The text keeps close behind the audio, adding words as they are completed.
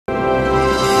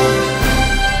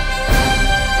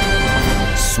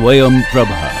Swayam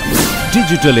Prabha.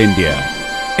 Digital India.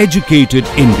 Educated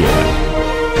India.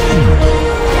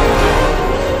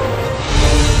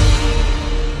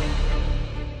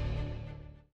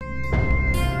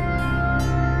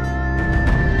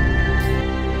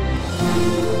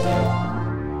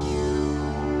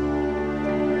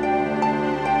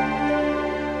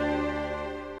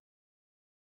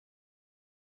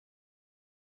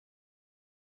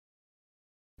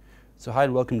 So hi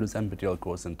and welcome to this NPTEL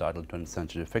course entitled 20th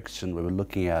Century Fiction, where we're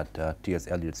looking at T.S.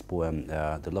 Eliot's poem,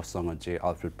 The Love Song of J.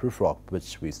 Alfred Prufrock,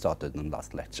 which we started in the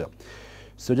last lecture.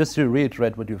 So just to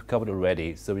reiterate what you've covered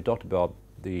already, so we talked about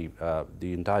the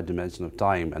entire dimension of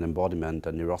time and embodiment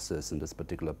and neurosis in this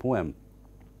particular poem,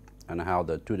 and how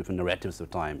the two different narratives of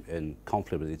time in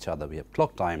conflict with each other. We have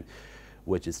clock time,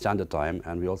 which is standard time,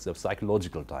 and we also have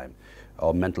psychological time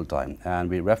or mental time. And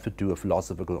we refer to a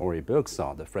philosopher called Henri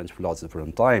Bergson, the French philosopher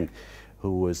in time,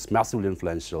 who was massively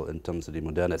influential in terms of the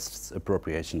modernists'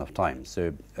 appropriation of time.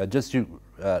 So just to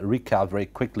recap very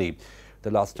quickly the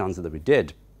last stanza that we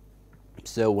did.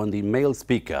 So when the male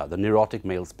speaker, the neurotic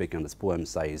male speaker in this poem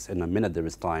says, in a minute there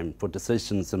is time for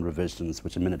decisions and revisions,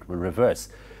 which a minute will reverse,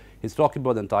 he's talking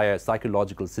about the entire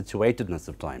psychological situatedness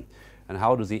of time. And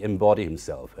how does he embody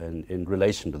himself in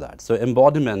relation to that? So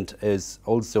embodiment is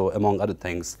also, among other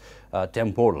things,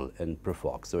 temporal in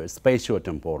Prufrock. So it's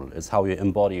spatio-temporal. It's how you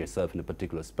embody yourself in a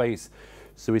particular space.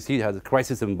 So we see it has a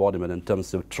crisis of embodiment in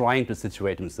terms of trying to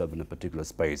situate himself in a particular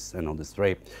space, and on this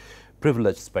very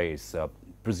privileged space,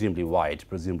 presumably white,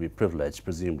 presumably privileged,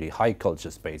 presumably high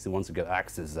culture space. He wants to get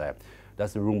access there.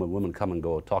 That's the room where women come and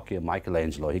go, talking of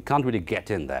Michelangelo. He can't really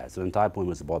get in there. So the entire poem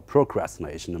is about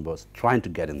procrastination and about trying to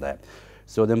get in there.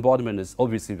 So the embodiment is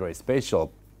obviously very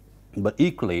spatial, but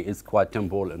equally it's quite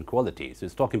temporal in quality. So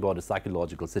it's talking about the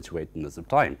psychological situatedness of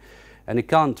time. And he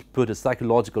can't put a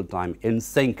psychological time in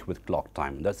sync with clock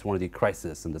time. That's one of the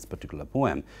crises in this particular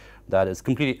poem, that is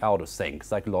completely out of sync,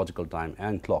 psychological time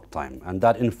and clock time. And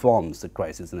that informs the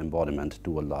crisis in embodiment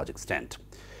to a large extent.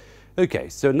 Okay,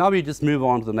 so now we just move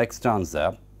on to the next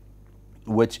stanza,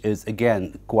 which is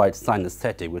again quite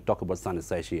synesthetic. We talked about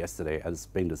synesthesia yesterday as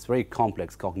being this very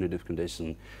complex cognitive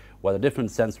condition where the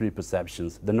different sensory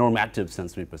perceptions, the normative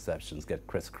sensory perceptions, get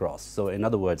crisscrossed. So in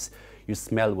other words, you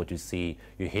smell what you see,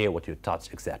 you hear what you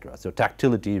touch, etc. So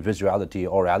tactility, visuality,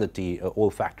 orality,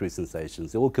 olfactory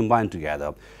sensations, they all combine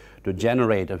together to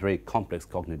generate a very complex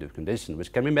cognitive condition,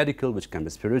 which can be medical, which can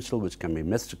be spiritual, which can be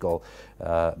mystical.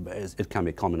 It can be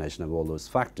a combination of all those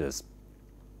factors.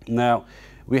 Now,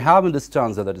 we have in this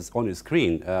stanza that is on your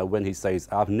screen when he says,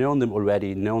 I've known them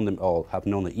already, known them all, have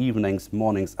known the evenings,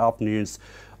 mornings, afternoons,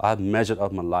 I have measured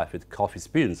out my life with coffee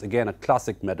spoons. Again, a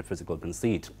classic metaphysical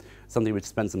conceit, something which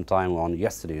spent some time on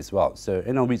yesterday as well. So,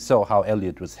 you know, we saw how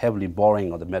Eliot was heavily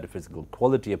borrowing on the metaphysical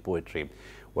quality of poetry.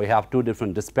 We have two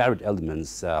different disparate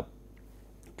elements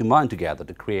combined together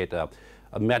to create a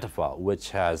metaphor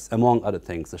which has, among other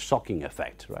things, a shocking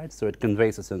effect, right? So it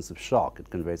conveys a sense of shock, it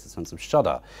conveys a sense of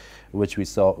shudder, which we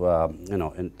saw, you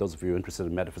know, and those of you interested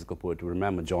in metaphysical poetry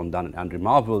remember John Donne and Andrew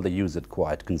Marvell, they use it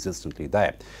quite consistently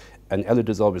there. And Eliot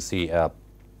is obviously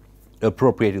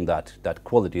appropriating that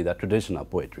quality, that tradition of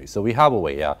poetry. So we have a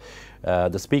way here,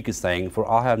 the speaker saying, for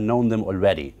I have known them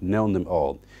already, known them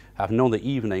all. I have known the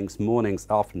evenings, mornings,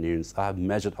 afternoons. I have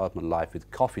measured out my life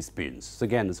with coffee spoons. So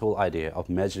again, this whole idea of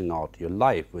measuring out your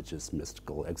life, which is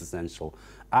mystical, existential,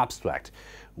 abstract,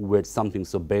 with something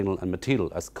so banal and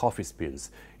material as coffee spoons.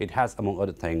 It has, among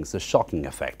other things, a shocking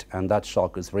effect. And that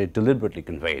shock is very deliberately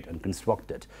conveyed and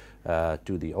constructed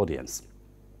to the audience.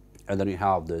 And then you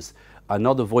have this,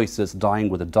 another voices dying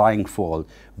with a dying fall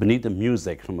beneath the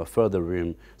music from a further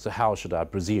room. So how should I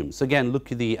presume? So again,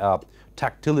 look at the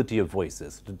tactility of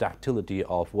voices, the tactility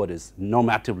of what is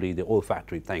normatively the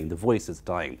olfactory thing. The voice is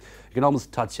dying. You can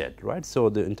almost touch it, right? So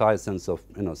the entire sense of,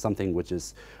 you know, something which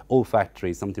is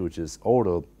olfactory, something which is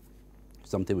oral,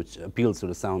 something which appeals to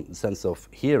the sense of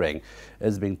hearing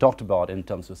is being talked about in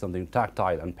terms of something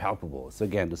tactile and palpable. So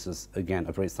again, this is, again,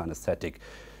 a very synesthetic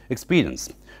experience.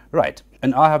 Right,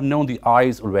 and I have known the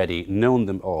eyes already, known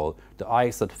them all, the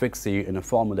eyes that fix you in a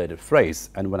formulated phrase,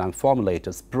 and when I'm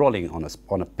formulated, sprawling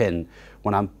on a pin,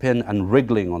 when I'm pinned and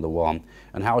wriggling on the worm,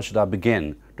 and how should I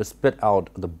begin to spit out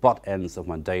the butt ends of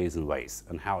my days and ways,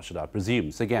 and how should I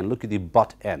presume? So again, look at the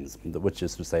butt ends, which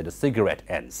is to say the cigarette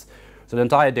ends. So the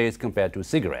entire day is compared to a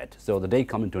cigarette. So the day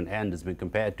coming to an end has been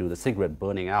compared to the cigarette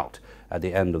burning out at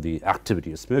the end of the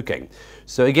activity of smoking.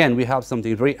 So again, we have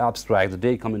something very abstract, the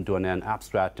day coming to an end,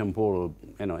 abstract, temporal,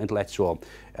 you know, intellectual,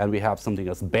 and we have something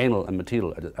as banal and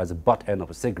material as a butt end of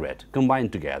a cigarette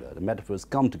combined together. The metaphors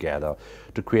come together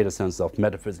to create a sense of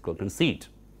metaphysical conceit.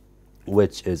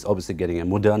 which is obviously getting a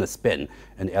modernist spin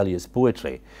in Eliot's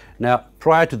poetry. Now,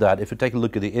 prior to that, if you take a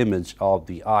look at the image of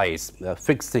the eyes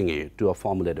fixing you to a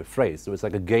formulated phrase, so it's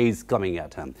like a gaze coming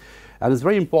at him. And it's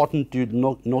very important to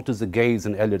notice the gaze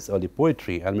in Eliot's early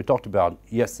poetry, and we talked about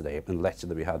yesterday in the lecture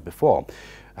that we had before,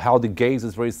 how the gaze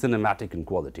is very cinematic in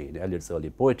quality in Eliot's early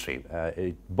poetry.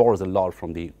 It borrows a lot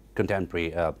from the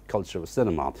contemporary culture of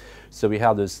cinema. So we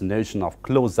have this notion of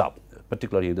close-up,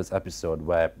 particularly in this episode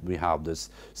where we have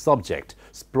this subject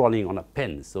sprawling on a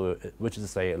pin, so which is to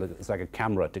say it's like a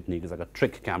camera technique, it's like a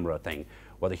trick camera thing,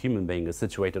 where the human being is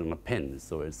situated on a pin.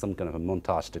 So it's some kind of a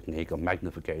montage technique of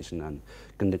magnification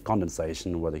and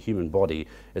condensation where the human body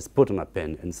is put on a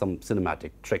pin in some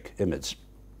cinematic trick image.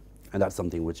 And that's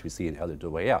something which we see in Eliot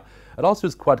over here. It also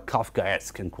is quite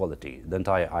Kafkaesque in quality, the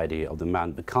entire idea of the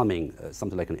man becoming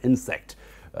something like an insect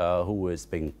who is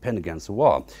being pinned against the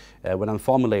wall. When I'm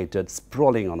formulated,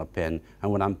 sprawling on a pin,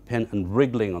 and when I'm pinned and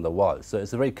wriggling on the wall. So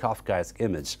it's a very Kafkaesque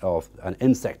image of an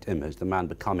insect image, the man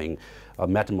becoming,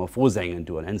 metamorphosing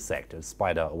into an insect, a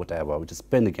spider or whatever, which is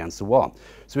pinned against the wall.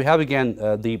 So we have again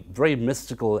the very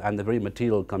mystical and the very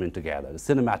material coming together, the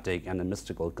cinematic and the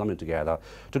mystical coming together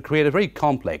to create a very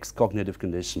complex cognitive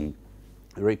condition,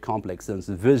 a very complex sense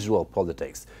of visual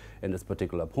politics in this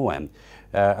particular poem.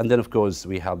 And then, of course,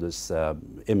 we have this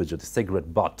image of the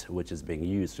cigarette butt, which is being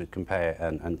used to compare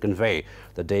and convey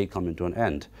the day coming to an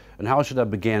end. And how should I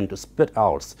begin to spit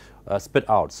out,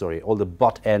 all the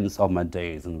butt ends of my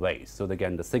days and ways? So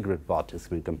again, the cigarette butt is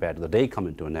being compared to the day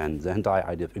coming to an end. The entire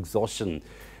idea of exhaustion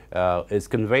is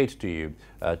conveyed to you,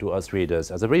 to us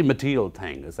readers, as a very material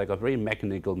thing. It's like a very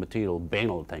mechanical, material,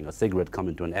 banal thing, a cigarette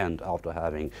coming to an end after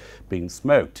having been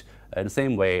smoked, in the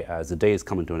same way as the day is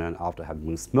coming to an end after having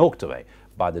been smoked away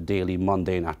by the daily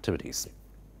mundane activities.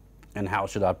 And how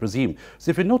should I presume?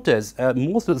 So if you notice,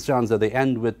 most of the stanza, they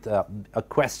end with a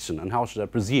question, and how should I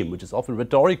presume, which is often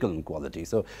rhetorical in quality.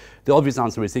 So the obvious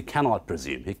answer is he cannot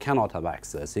presume, he cannot have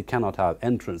access, he cannot have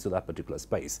entrance to that particular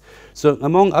space. So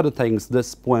among other things,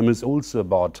 this poem is also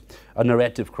about a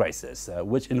narrative crisis,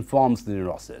 which informs the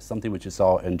neurosis, something which you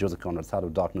saw in Joseph Conrad's Heart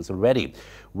of Darkness already,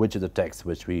 which is the text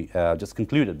which we just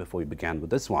concluded before we began with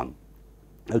this one.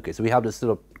 Okay, so we have this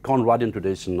sort of Conradian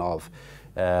tradition of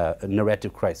a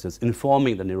narrative crisis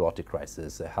informing the neurotic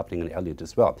crisis happening in Eliot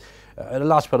as well. A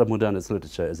large part of modernist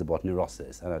literature is about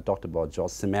neurosis, and I talked about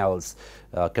George Simmels's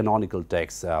canonical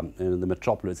text in The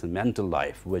Metropolis and Mental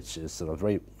Life, which is sort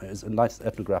of is a nice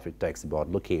ethnographic text about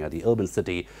looking at the urban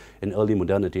city in early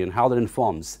modernity and how that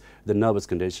informs the nervous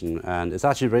condition. And it's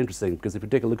actually very interesting because if you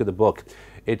take a look at the book,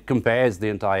 it compares the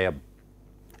entire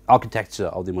architecture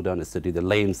of the modernist city, the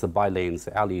lanes, the by-lanes,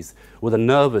 the alleys, with a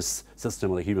nervous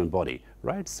system of the human body,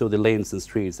 right? So the lanes and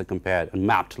streets are compared and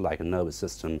mapped like a nervous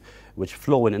system, which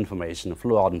flow in information,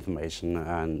 flow out information,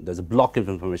 and there's a block of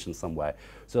information somewhere.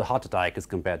 So a heart attack is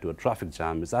compared to a traffic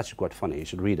jam. It's actually quite funny. You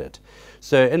should read it.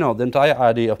 So, you know, the entire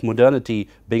idea of modernity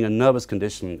being a nervous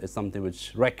condition is something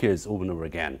which recurs over and over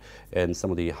again in some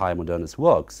of the high modernist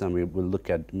works, and we will look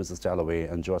at Mrs. Dalloway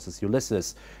and Joyce's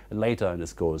Ulysses later in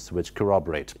this course, which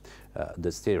corroborate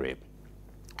this theory.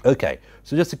 Okay,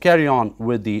 so just to carry on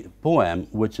with the poem,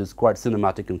 which is quite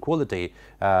cinematic in quality,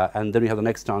 and then we have the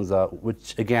next stanza,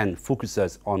 which again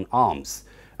focuses on arms.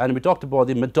 And we talked about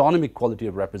the metonymic quality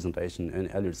of representation in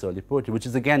Eliot's early poetry, which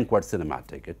is again quite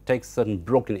cinematic. It takes certain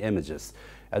broken images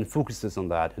and focuses on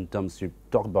that in terms to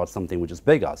talk about something which is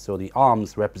bigger. So the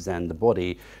arms represent the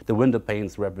body, the window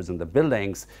panes represent the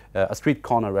buildings, a street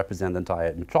corner represents the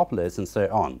entire metropolis, and so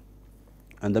on.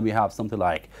 And then we have something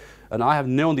like, and I have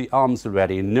known the arms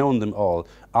already, known them all,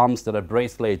 arms that are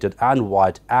braceleted and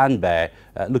white and bare.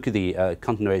 Look at the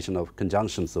continuation of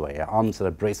conjunctions away. Arms that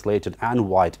are braceleted and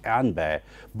white and bare,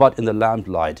 but in the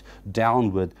lamplight,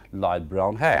 down with light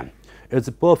brown hair. It's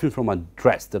a perfume from a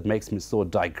dress that makes me so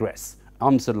digress.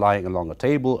 Arms are lying along a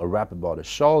table, a wrap about a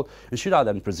shawl, and should I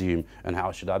then presume, and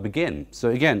how should I begin? So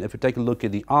again, if you take a look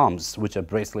at the arms, which are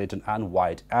braceleted and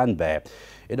white and bare,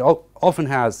 it often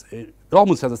has, it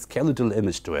almost has a skeletal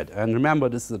image to it. And remember,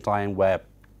 this is a time where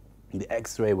the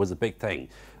X-ray was a big thing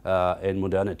in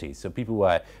modernity. So people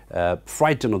were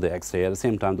frightened of the X-ray. At the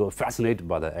same time, they were fascinated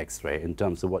by the X-ray in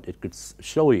terms of what it could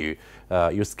show you,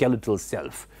 your skeletal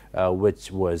self,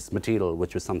 which was material,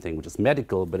 which was something which was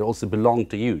medical, but also belonged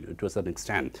to you to a certain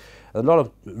extent. A lot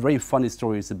of very funny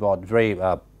stories about very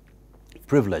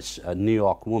privileged New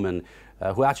York woman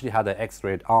who actually had her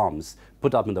X-rayed arms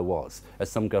put up in the walls as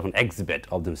some kind of an exhibit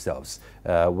of themselves,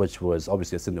 which was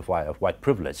obviously a signifier of white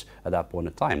privilege at that point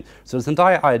in time. So this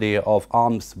entire idea of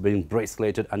arms being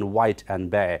braceleted and white and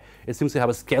bare, it seems to have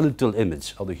a skeletal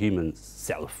image of the human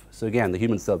self. So again, the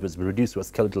human self is reduced to a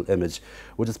skeletal image,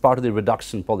 which is part of the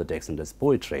reduction politics in this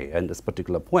poetry and this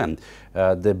particular poem.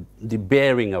 The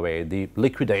bearing away, the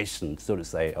liquidation, so to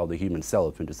say, of the human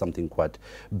self into something quite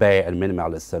bare and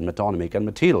minimalist and metonymic and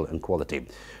material in quality.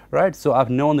 Right, so I've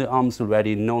known the arms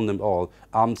already, known them all,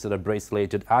 arms that are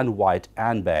braceleted and white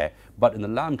and bare, but in the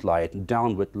lamplight,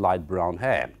 down with light brown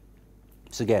hair.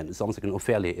 So again, it's almost like an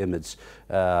Ophelia image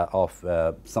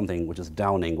of something which is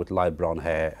downing with light brown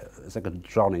hair. It's like a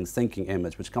drowning, sinking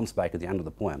image, which comes back at the end of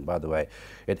the poem, by the way.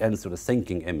 It ends with a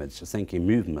sinking image, a sinking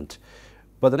movement.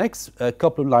 But the next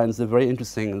couple of lines are very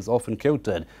interesting and is often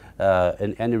quoted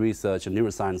in any research in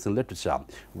neuroscience and literature,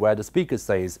 where the speaker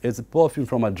says, "It's a perfume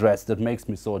from a dress that makes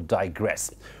me so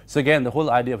digress." So again, the whole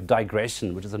idea of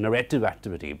digression, which is a narrative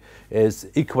activity,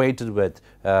 is equated with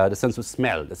the sense of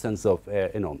smell, the sense of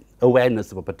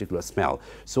awareness of a particular smell.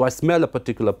 So I smell a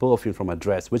particular perfume from a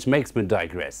dress, which makes me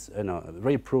digress.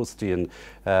 Very Proustian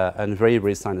and very,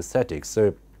 very synesthetic.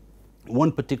 So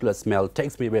one particular smell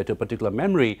takes me away to a particular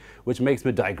memory, which makes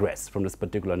me digress from this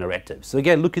particular narrative. So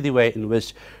again, look at the way in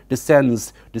which the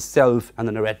sense, the self, and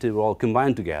the narrative are all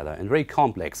combined together in very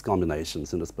complex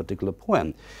combinations in this particular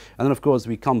poem. And then, of course,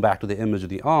 we come back to the image of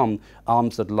the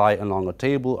arms that lie along a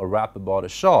table or wrap about a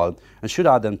shawl. And should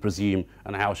I then presume,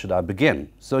 and how should I begin?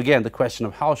 So again, the question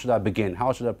of how should I begin,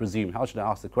 how should I presume, how should I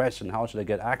ask the question, how should I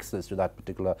get access to that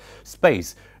particular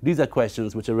space? These are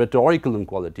questions which are rhetorical in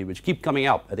quality, which keep coming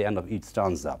up at the end of each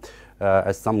stanza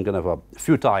as some kind of a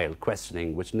futile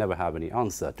questioning which never have any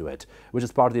answer to it, which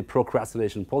is part of the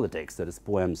procrastination politics that this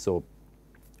poem so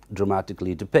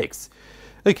dramatically depicts.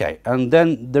 Okay, and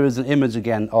then there is an image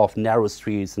again of narrow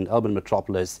streets and urban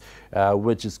metropolis,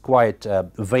 which is quite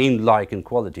vein-like in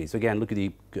quality. So again, look at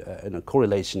the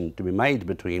correlation to be made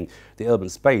between the urban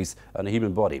space and the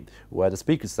human body, where the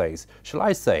speaker says, "Shall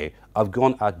I say, I've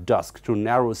gone at dusk through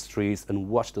narrow streets and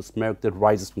watched the smoke that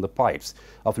rises from the pipes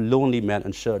of lonely men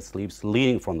in shirt sleeves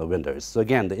leaning from the windows." So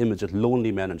again, the image of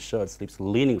lonely men in shirt sleeves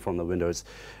leaning from the windows,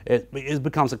 it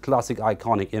becomes a classic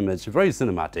iconic image, very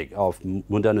cinematic, of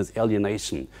modernist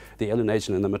alienation, the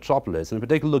alienation in the metropolis. And if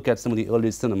we take a look at some of the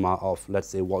early cinema of, let's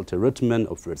say, Walter Ruttmann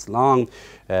or Fritz Lang,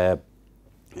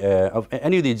 of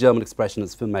any of the German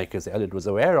expressionist filmmakers Eliot was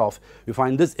aware of, we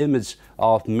find this image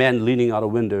of men leaning out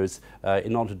of windows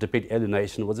in order to depict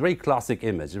alienation was a very classic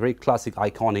image, a very classic,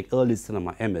 iconic, early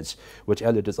cinema image, which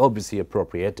Eliot is obviously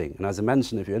appropriating. And as I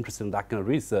mentioned, if you're interested in that kind of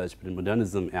research between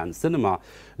modernism and cinema,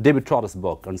 David Trotter's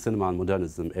book on cinema and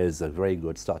modernism is a very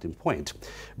good starting point.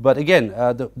 But again,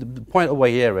 the point over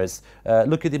here is,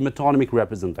 look at the metonymic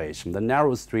representation, the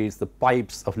narrow streets, the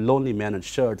pipes of lonely men in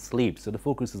shirt sleeves. So the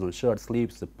focus is on shirt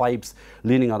sleeves, the pipes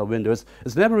leaning out of windows.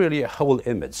 It's never really a whole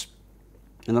image.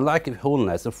 And the lack of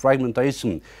wholeness, the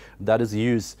fragmentation that is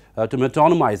used to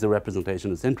metonymize the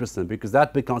representation is interesting, because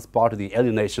that becomes part of the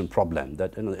alienation problem,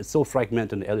 that it's so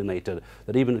fragmented and alienated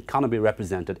that even it cannot be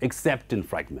represented except in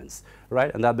fragments,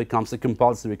 right? And that becomes a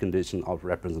compulsory condition of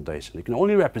representation. You can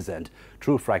only represent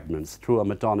through fragments, through a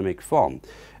metonymic form.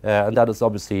 And that is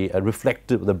obviously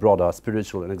reflective of the broader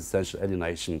spiritual and existential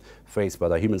alienation faced by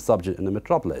the human subject in the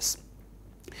metropolis.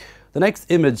 The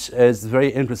next image is very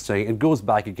interesting. It goes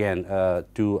back again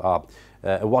to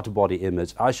a water body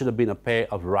image. "I should have been a pair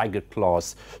of ragged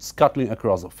claws scuttling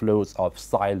across the flows of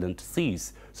silent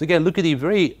seas." So again, look at the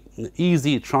very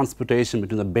easy transportation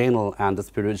between the banal and the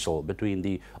spiritual, between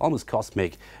the almost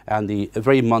cosmic and the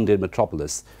very mundane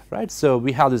metropolis, right? So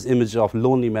we have this image of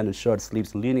lonely men in shirt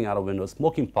sleeves leaning out of windows,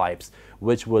 smoking pipes,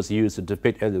 which was used to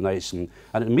depict alienation.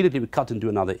 And immediately we cut into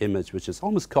another image, which is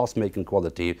almost cosmic in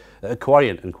quality,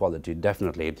 Aquarian in quality,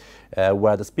 definitely,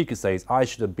 where the speaker says, "I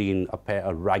should have been a pair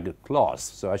of ragged claws."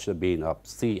 So I should have been a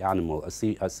sea animal, a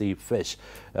sea fish,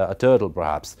 a turtle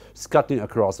perhaps, scuttling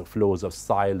across the flows of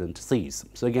silent seas.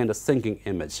 So again, the sinking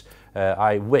image.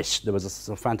 I wish there was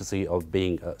a fantasy of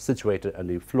being situated on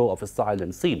the floor of a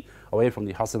silent sea, away from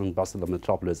the hustle and bustle of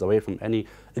metropolis, away from any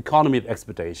economy of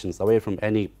expectations, away from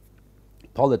any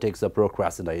politics of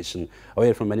procrastination,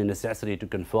 away from any necessity to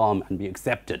conform and be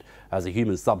accepted as a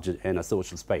human subject in a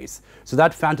social space. So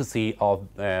that fantasy of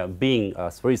being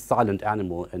a very silent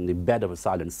animal in the bed of a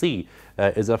silent sea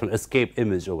is of an escape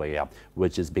image over here,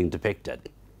 which is being depicted.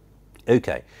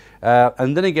 Okay,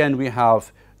 and then again we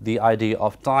have the idea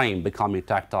of time becoming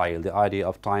tactile, the idea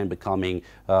of time becoming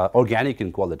organic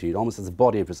in quality. It almost has a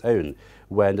body of its own.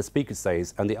 When the speaker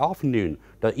says, "And the afternoon,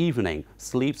 the evening,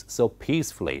 sleeps so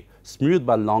peacefully, smoothed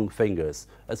by long fingers,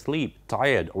 asleep,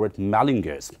 tired, or it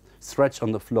malingers, stretched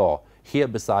on the floor, here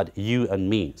beside you and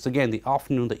me." So again, the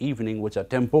afternoon, the evening, which are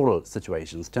temporal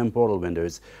situations, temporal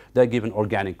windows, they're given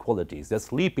organic qualities. They're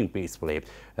sleeping peacefully.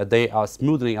 They are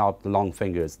smoothing out the long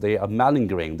fingers. They are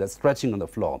malingering. They're stretching on the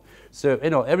floor. So,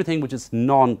 everything which is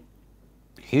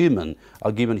non-human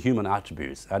are given human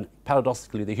attributes, and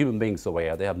paradoxically the human beings over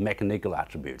here, they have mechanical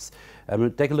attributes. And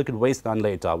we'll take a look at Wasteland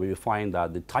later. We will find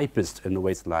that the typist in the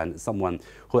Wasteland is someone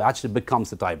who actually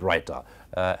becomes a typewriter,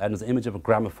 and there's an image of a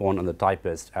gramophone on the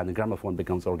typist, and the gramophone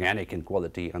becomes organic in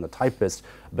quality and the typist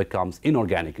becomes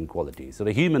inorganic in quality. So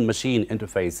the human machine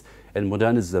interface in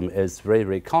modernism is very,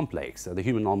 very complex. The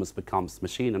human almost becomes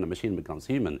machine and the machine becomes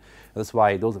human. That's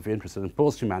why those of you interested in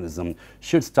post-humanism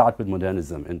should start with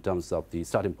modernism in terms of the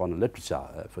starting point of literature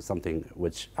for something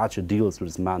which actually deals with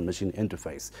this man-machine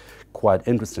interface quite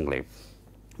interestingly.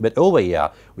 But over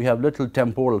here, we have little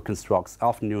temporal constructs,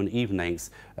 afternoon, evenings.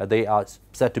 They are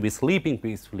said to be sleeping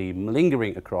peacefully,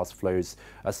 lingering across flows,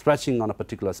 stretching on a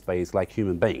particular space like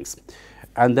human beings.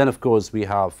 And then, of course, we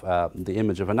have the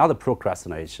image of another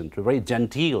procrastination, to very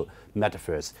genteel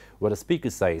metaphors, where the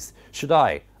speaker says, "Should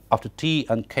I, after tea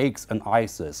and cakes and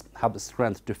ices, have the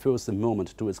strength to force the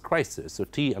moment to its crisis?" So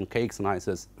tea and cakes and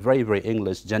ices, very, very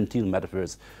English, genteel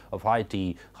metaphors of high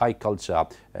tea, high culture,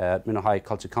 high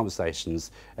culture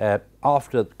conversations.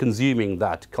 After consuming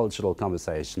that cultural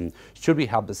conversation, should we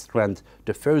have the strength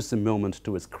to force the moment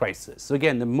to its crisis? So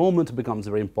again, the moment becomes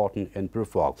very important in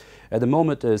Prufrock. The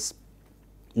moment is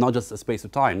not just a space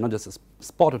of time, not just a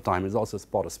spot of time, it's also a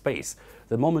spot of space.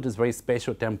 The moment is very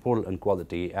spatio-temporal in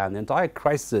quality, and the entire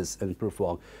crisis in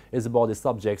Prufrock is about the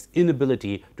subject's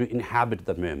inability to inhabit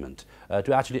that moment,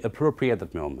 to actually appropriate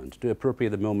that moment, to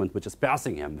appropriate the moment which is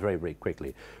passing him very, very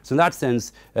quickly. So in that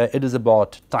sense, it is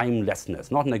about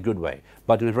timelessness, not in a good way,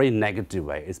 but in a very negative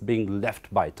way. It's being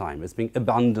left by time, it's being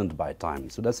abandoned by time.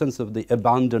 So that sense of the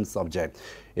abandoned subject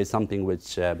is something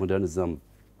which modernism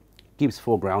keeps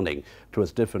foregrounding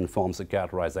towards different forms of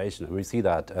characterization. And we see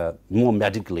that more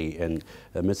medically in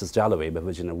Mrs. Dalloway by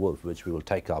Virginia Woolf, which we will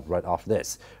take up right after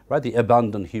this, right? The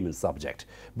abandoned human subject.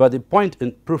 But the point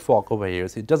in Prufrock over here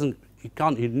is he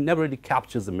never really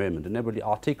captures the moment, he never really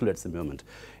articulates the moment,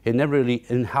 he never really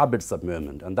inhabits the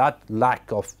moment. And that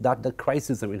lack of, that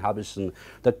crisis of inhabition,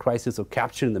 that crisis of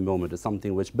capturing the moment is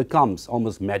something which becomes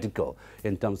almost medical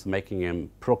in terms of making him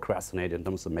procrastinate, in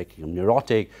terms of making him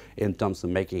neurotic, in terms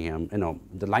of making him,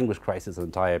 the language crisis of the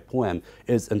entire poem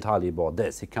is entirely about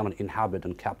this. He cannot inhabit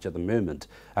and capture the moment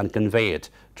and convey it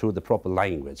through the proper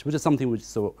language, which is something which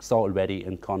we saw already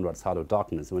in Conrad's Heart of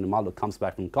Darkness. When Marlowe comes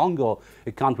back from Congo,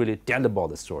 he can't really tell about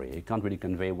the story. He can't really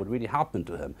convey what really happened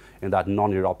to him in that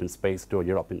non-European space to a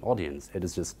European audience. It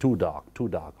is just too dark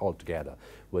altogether,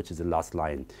 which is the last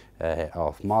line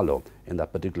of Marlowe in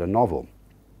that particular novel.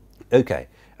 Okay,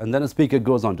 and then the speaker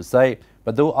goes on to say,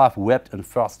 "But though I've wept and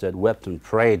fasted, wept and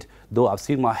prayed, though I've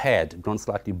seen my head grown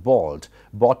slightly bald,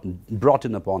 brought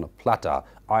in upon a platter,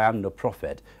 I am no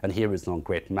prophet, and here is no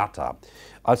great matter.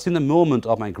 I've seen the moment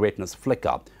of my greatness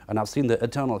flicker, and I've seen the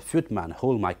eternal footman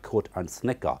hold my coat and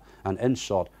snicker, and in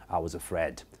short, I was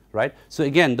afraid." Right? So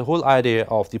again, the whole idea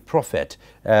of the prophet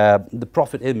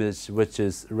image, which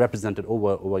is represented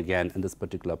over again in this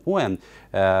particular poem,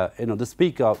 the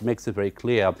speaker makes it very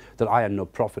clear that I am no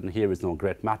prophet and here is no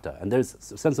great matter. And there's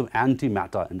a sense of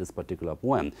antimatter in this particular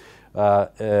poem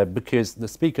because the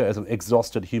speaker is an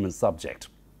exhausted human subject.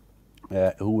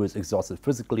 Who is exhausted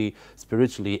physically,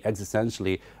 spiritually,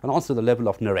 existentially, and also the level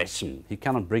of narration. He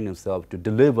cannot bring himself to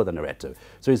deliver the narrative.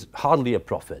 So he's hardly a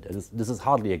prophet. This is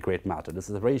hardly a great matter. This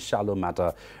is a very shallow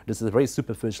matter. This is a very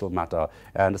superficial matter.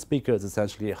 And the speaker is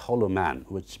essentially a hollow man,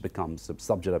 which becomes the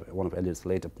subject of one of Eliot's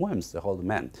later poems, The Hollow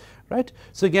Man. Right?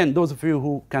 So again, those of you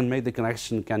who can make the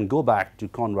connection can go back to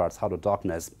Conrad's Heart of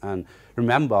Darkness and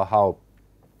remember how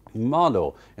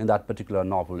Marlowe, in that particular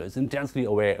novel, is intensely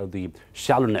aware of the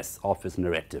shallowness of his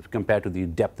narrative compared to the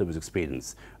depth of his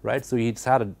experience, right? So he's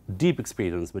had a deep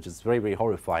experience, which is very, very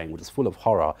horrifying, which is full of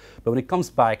horror. But when he comes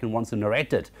back and wants to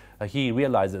narrate it, he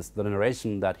realizes that the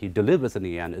narration that he delivers in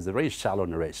the end is a very shallow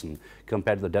narration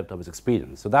compared to the depth of his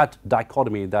experience. So that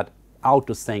dichotomy, that out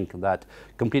of sync, that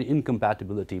complete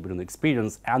incompatibility between the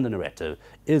experience and the narrative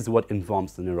is what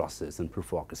informs the neurosis in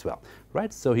Prufrock as well,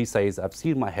 right? So he says, I've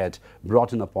seen my head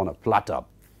brought in upon a platter.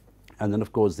 And then,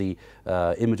 of course, the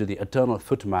image of the eternal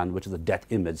footman, which is a death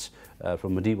image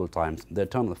from medieval times. The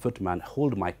eternal footman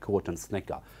hold my coat and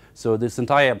snicker. So this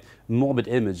entire morbid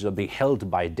image of being held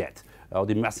by death, or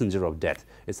the messenger of death,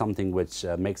 is something which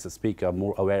makes the speaker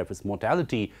more aware of his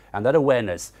mortality, and that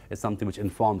awareness is something which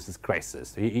informs his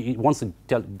crisis. He wants to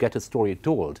get his story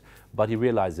told, but he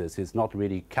realizes he's not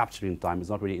really capturing time, he's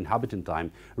not really inhabiting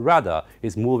time, rather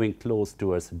he's moving close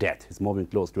towards death, he's moving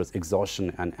close towards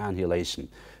exhaustion and annihilation,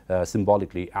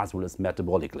 symbolically as well as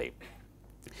metabolically.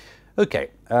 Okay.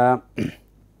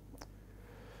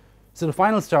 So the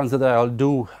final stanza that I'll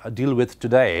deal with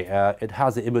today, it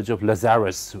has the image of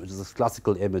Lazarus, which is a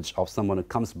classical image of someone who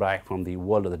comes back from the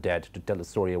world of the dead to tell a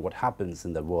story of what happens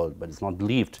in the world, but it's not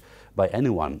believed by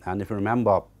anyone. And if you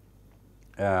remember,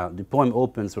 the poem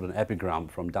opens with an epigram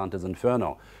from Dante's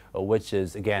Inferno, which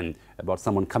is again about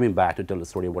someone coming back to tell the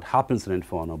story of what happens in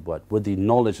Inferno, but with the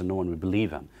knowledge that no one will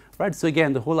believe him. Right? So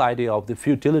again, the whole idea of the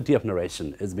futility of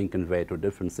narration is being conveyed to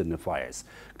different signifiers,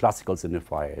 classical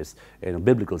signifiers,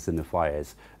 biblical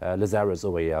signifiers. Lazarus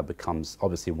over here becomes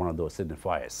obviously one of those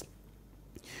signifiers.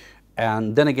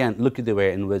 And then again, look at the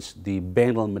way in which the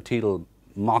banal material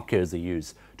markers are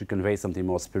used to convey something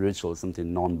more spiritual,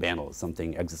 something non-banal,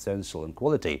 something existential in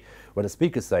quality, where the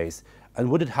speaker says, "And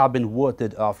would it have been worth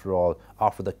it after all,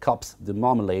 after the cups, the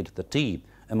marmalade, the tea,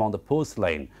 among the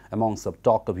porcelain, among some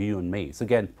talk of you and me?" So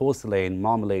again, porcelain,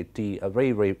 marmalade, tea are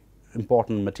very, very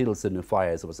important material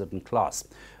signifiers of a certain class.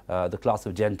 The class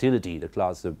of gentility, the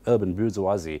class of urban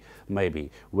bourgeoisie,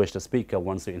 maybe, which the speaker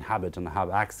wants to inhabit and have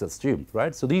access to,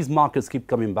 right? So these markers keep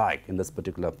coming back in this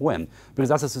particular poem, because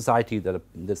that's a society that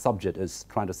the subject is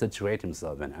trying to situate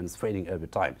himself in, and it's fading over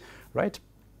time, right?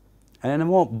 And in a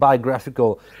more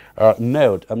biographical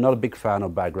note, I'm not a big fan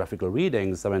of biographical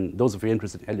readings. I mean, those of you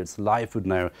interested in Eliot's life would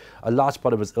know a large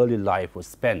part of his early life was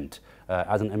spent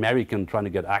as an American trying to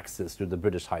get access to the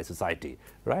British high society,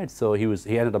 right? So he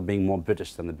ended up being more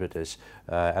British than the British,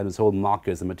 and his whole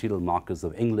markers, the material markers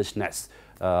of Englishness,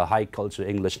 high culture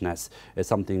Englishness, is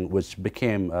something which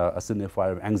became a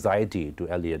signifier of anxiety to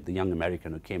Eliot, the young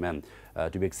American who came in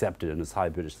to be accepted in this high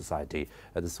British society,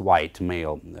 this white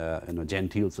male,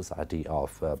 genteel society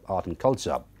of art and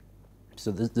culture.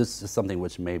 So this is something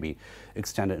which may be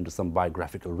extended into some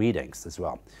biographical readings as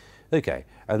well. Okay,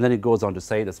 and then it goes on to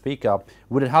say, the speaker,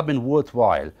 "Would it have been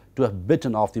worthwhile to have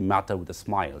bitten off the matter with a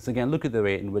smile?" So again, look at the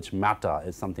way in which matter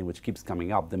is something which keeps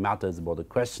coming up. The matter is about the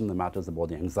question, the matter is about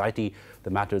the anxiety, the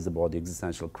matter is about the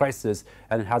existential crisis,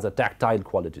 and it has a tactile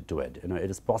quality to it. It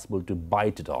is possible to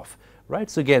bite it off, right?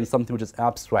 So again, something which is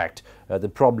abstract, the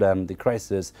problem, the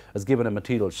crisis, is given a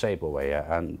material shape over here,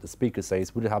 and the speaker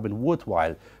says, "Would it have been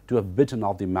worthwhile to have bitten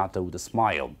off the matter with a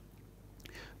smile?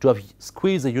 To have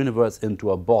squeezed the universe into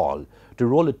a ball, to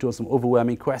roll it to some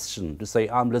overwhelming question, to say,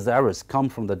 'I'm Lazarus, come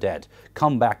from the dead,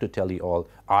 come back to tell you all,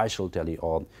 I shall tell you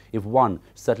all.' If one,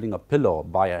 settling a pillow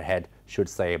by her head, should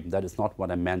say, 'That is not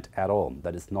what I meant at all,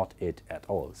 that is not it at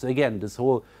all.'" So again, this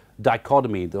whole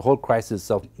dichotomy, the whole crisis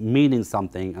of meaning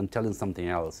something and telling something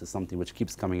else, is something which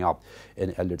keeps coming up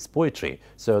in Eliot's poetry.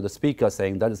 So the speaker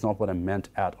saying, "That is not what I meant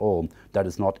at all, that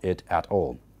is not it at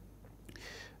all."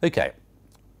 Okay.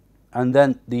 And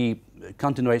then the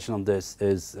continuation of this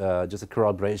is just a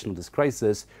corroboration of this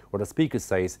crisis, where the speaker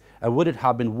says, "And would it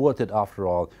have been worth it after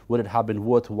all? Would it have been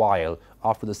worthwhile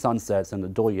after the sunsets and the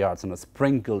dooryards and the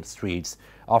sprinkled streets,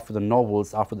 after the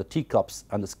novels, after the teacups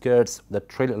and the skirts that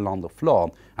trail along the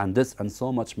floor, and this and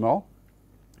so much more?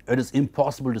 It is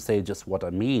impossible to say just what I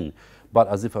mean, but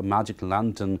as if a magic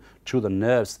lantern threw the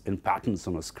nerves in patterns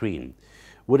on a screen.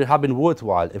 Would it have been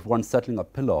worthwhile if one settling a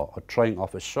pillow or throwing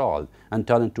off a shawl and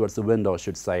turning towards the window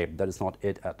should say, 'That is not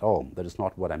it at all, that is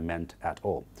not what I meant at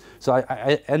all.'" So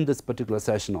I end this particular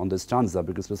session on this stanza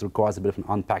because this requires a bit of an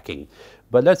unpacking.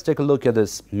 But let's take a look at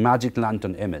this magic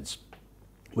lantern image,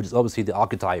 which is obviously the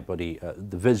archetype or the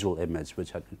visual image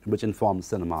which informed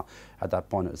cinema at that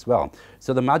point as well.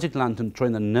 So the magic lantern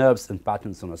throwing the nerves and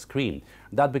patterns on a screen,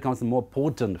 that becomes a more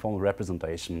potent form of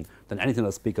representation than anything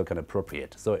the speaker can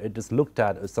appropriate. So it is looked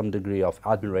at with some degree of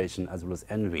admiration as well as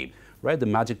envy, right? The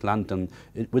magic lantern,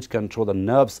 which can throw the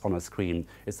nerves on a screen,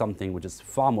 is something which is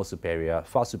far more superior,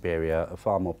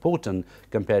 far more potent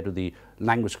compared to the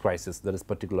language crisis that this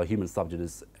particular human subject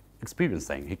is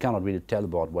experiencing. He cannot really tell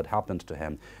about what happened to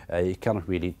him. He cannot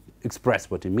really express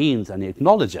what he means, and he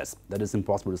acknowledges that it's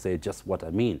impossible to say just what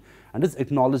I mean. And this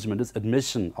acknowledgement, this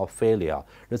admission of failure,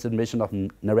 this admission of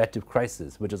narrative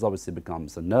crisis, which has obviously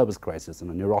becomes a nervous crisis and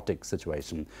a neurotic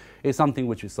situation, is something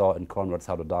which we saw in Conrad's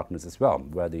Out of Darkness as well,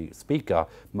 where the speaker,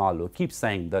 Marlowe, keeps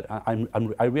saying that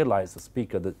I realize, the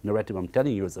speaker, the narrative I'm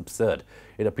telling you is absurd.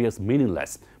 It appears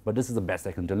meaningless, but this is the best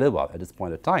I can deliver at this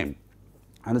point of time.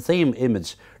 And the same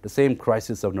image, the same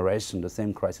crisis of narration, the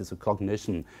same crisis of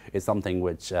cognition is something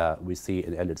which we see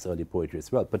in Eliot's early poetry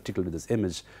as well, particularly this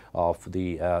image of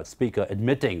the speaker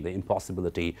admitting the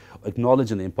impossibility,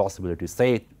 acknowledging the impossibility to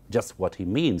say just what he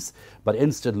means, but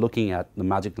instead looking at the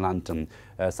magic lantern,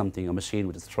 something, a machine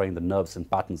which is throwing the nerves and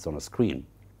patterns on a screen.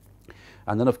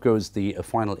 And then, of course, the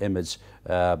final image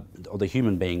of the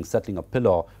human being settling a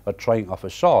pillow or trying off a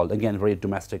shawl, again, very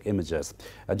domestic images,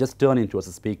 just turning towards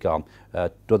the speaker,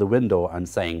 to the window and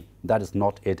saying, that is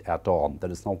not it at all, that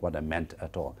is not what I meant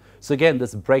at all. So again,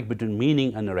 this break between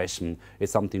meaning and narration is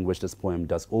something which this poem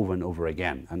does over and over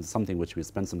again, and something which we'll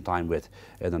spend some time with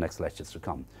in the next lectures to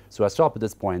come. So I'll stop at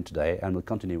this point today, and we'll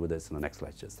continue with this in the next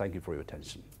lectures. Thank you for your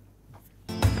attention.